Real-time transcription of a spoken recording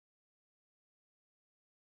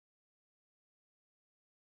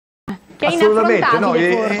Che è assolutamente,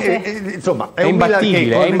 forse. insomma, è un Milan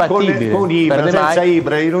che con Ibra, senza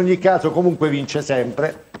Ibra, in ogni caso comunque vince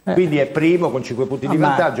sempre, quindi è primo con 5 punti di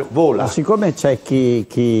vantaggio, vola. Ma siccome c'è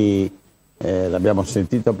chi l'abbiamo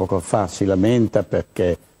sentito poco fa, si lamenta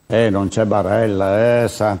perché non c'è Barella,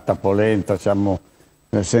 santa polenta, siamo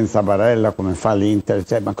senza Barella come fa l'Inter,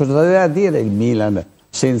 ma cosa doveva dire il Milan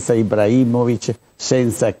senza Ibrahimovic,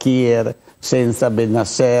 senza Kier, senza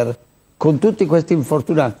Bennacer, con tutti questi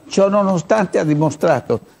infortunati? Ciò nonostante ha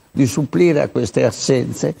dimostrato di supplire a queste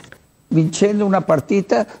assenze vincendo una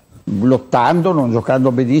partita, lottando, non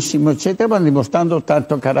giocando benissimo, eccetera, ma dimostrando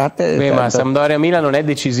tanto carattere. Ma Sampdoria-Milan non è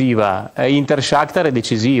decisiva, Inter-Shakhtar è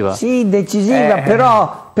decisiva. Sì, decisiva,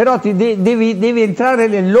 però devi entrare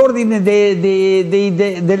nell'ordine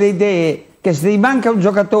delle idee, che se ti manca un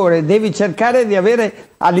giocatore devi cercare di avere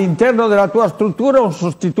all'interno della tua struttura un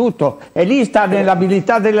sostituto, e lì sta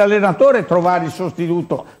nell'abilità dell'allenatore trovare il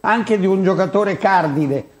sostituto, anche di un giocatore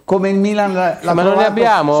cardine, come il Milan l'ha ma non ne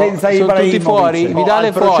abbiamo, senza sono tutti fuori, Vidal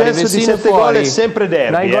è fuori, il processo di 7 gol è sempre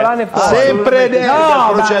derby, Nainggolan è fuori. Sempre derby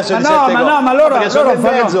il processo di 7 gol, ma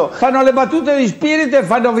loro fanno le battute di spirito e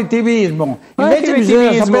fanno vittimismo, invece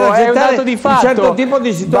bisogna saper accettare un certo tipo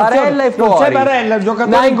di situazione. Non c'è Barella, il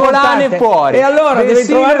giocatore importante, fuori, e allora devi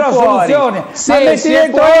trovare una soluzione. Ma metti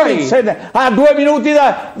dentro Eriksen a 2 minuti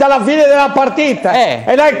dalla fine della partita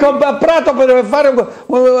e l'hai comprato per fare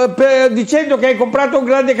dicendo che hai comprato un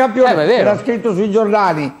grande campione, era scritto sui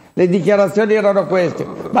giornali, le dichiarazioni erano queste.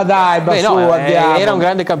 Ma dai, andiamo. Era un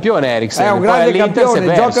grande campione Eriksen, è un grande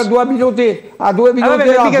campione, gioca 2 minuti dalla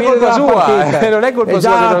fine della partita. Non è colpa sua,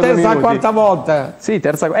 è già la terza o quarta volta. Sì,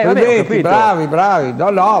 terza bravi.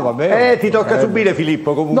 No, va bene. Ti tocca subire,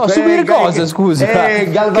 Filippo, comunque. No, subire cosa, scusa?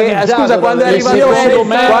 Scusa, quando è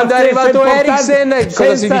arrivato Eriksen,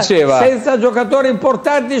 cosa si diceva? Senza giocatori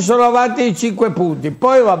importanti sono avanti di 5 punti.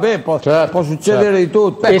 Poi vabbè, può succedere di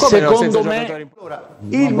tutto. E secondo me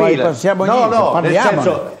il Milan,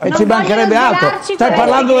 parliamo, e ci mancherebbe altro. Stai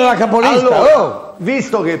parlando della capolista. Allora,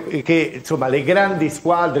 visto che insomma le grandi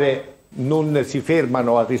squadre non si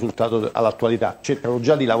fermano al risultato, all'attualità, cercano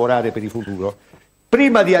già di lavorare per il futuro.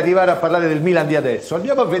 Prima di arrivare a parlare del Milan di adesso,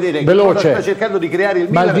 andiamo a vedere cosa sta cercando di creare il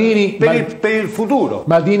Milan per il futuro.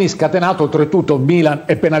 Maldini scatenato, oltretutto il Milan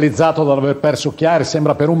è penalizzato dall'aver perso Chiari,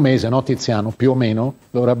 sembra per un mese, no Tiziano? Più o meno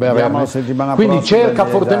dovrebbe averne. Quindi cerca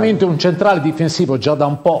fortemente un centrale difensivo già da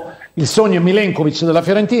un po'. Il sogno è Milenkovic della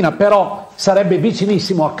Fiorentina, però sarebbe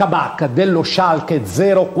vicinissimo a Kabak dello Schalke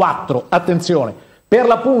 04. Attenzione, per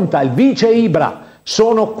la punta il vice Ibra,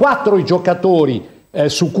 sono 4 i giocatori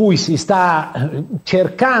su cui si sta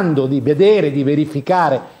cercando di vedere, di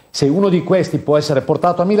verificare se uno di questi può essere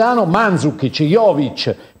portato a Milano: Mandzukic,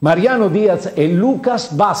 Jovic, Mariano Diaz e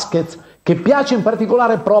Lucas Vázquez, che piace in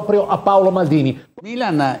particolare proprio a Paolo Maldini.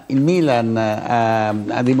 Il Milan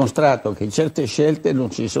ha dimostrato che certe scelte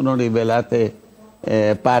non si sono rivelate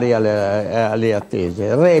pari alle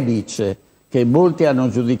attese. Rebic, che molti hanno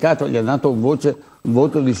giudicato, gli hanno dato un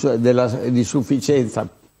voto di sufficienza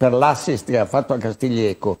per l'assist che ha fatto a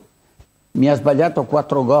Castiglieco, mi ha sbagliato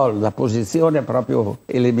 4 gol da posizione proprio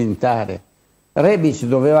elementare. Rebic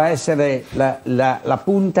doveva essere la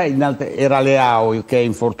punta, era Leao che è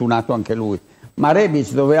infortunato anche lui, ma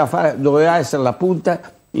Rebic doveva essere la punta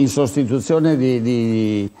in sostituzione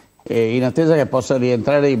in attesa che possa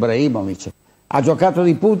rientrare Ibrahimovic. Ha giocato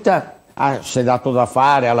di punta, si è dato da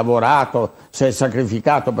fare, ha lavorato, si è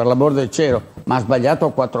sacrificato, per l'amor del cielo, ma ha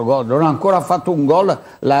sbagliato 4 gol, non ha ancora fatto un gol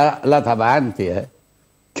là davanti.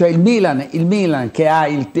 Cioè il Milan che ha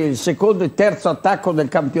il secondo e terzo attacco del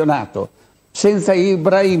campionato, senza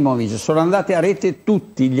Ibrahimovic sono andati a rete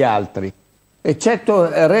tutti gli altri, eccetto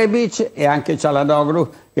Rebic e anche Çalhanoğlu,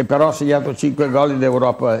 che però ha segnato 5 gol in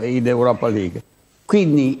Europa League.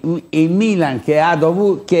 Quindi il Milan che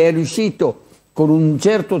è riuscito con un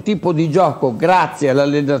certo tipo di gioco, grazie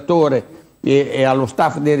all'allenatore e allo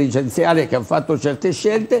staff dirigenziale che hanno fatto certe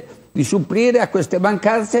scelte, di supplire a queste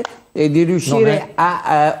mancanze e di riuscire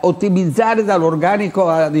a ottimizzare dall'organico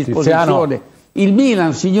a disposizione. Tiziano. Il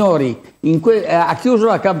Milan, signori, ha chiuso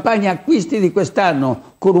la campagna acquisti di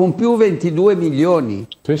quest'anno con un più 22 milioni.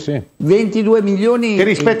 Sì. 22 milioni. Che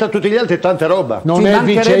rispetto a tutti gli altri è tanta roba. Non è il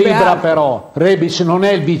vice Ibra però. Rebic non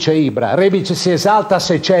è il vice Ibra. Rebic si esalta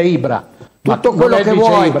se c'è Ibra. Tutto quello che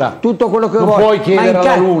vuoi, tutto quello che vuoi. Puoi chiedere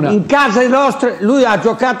alla Luna. In casa nostre lui ha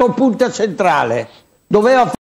giocato punta centrale. Doveva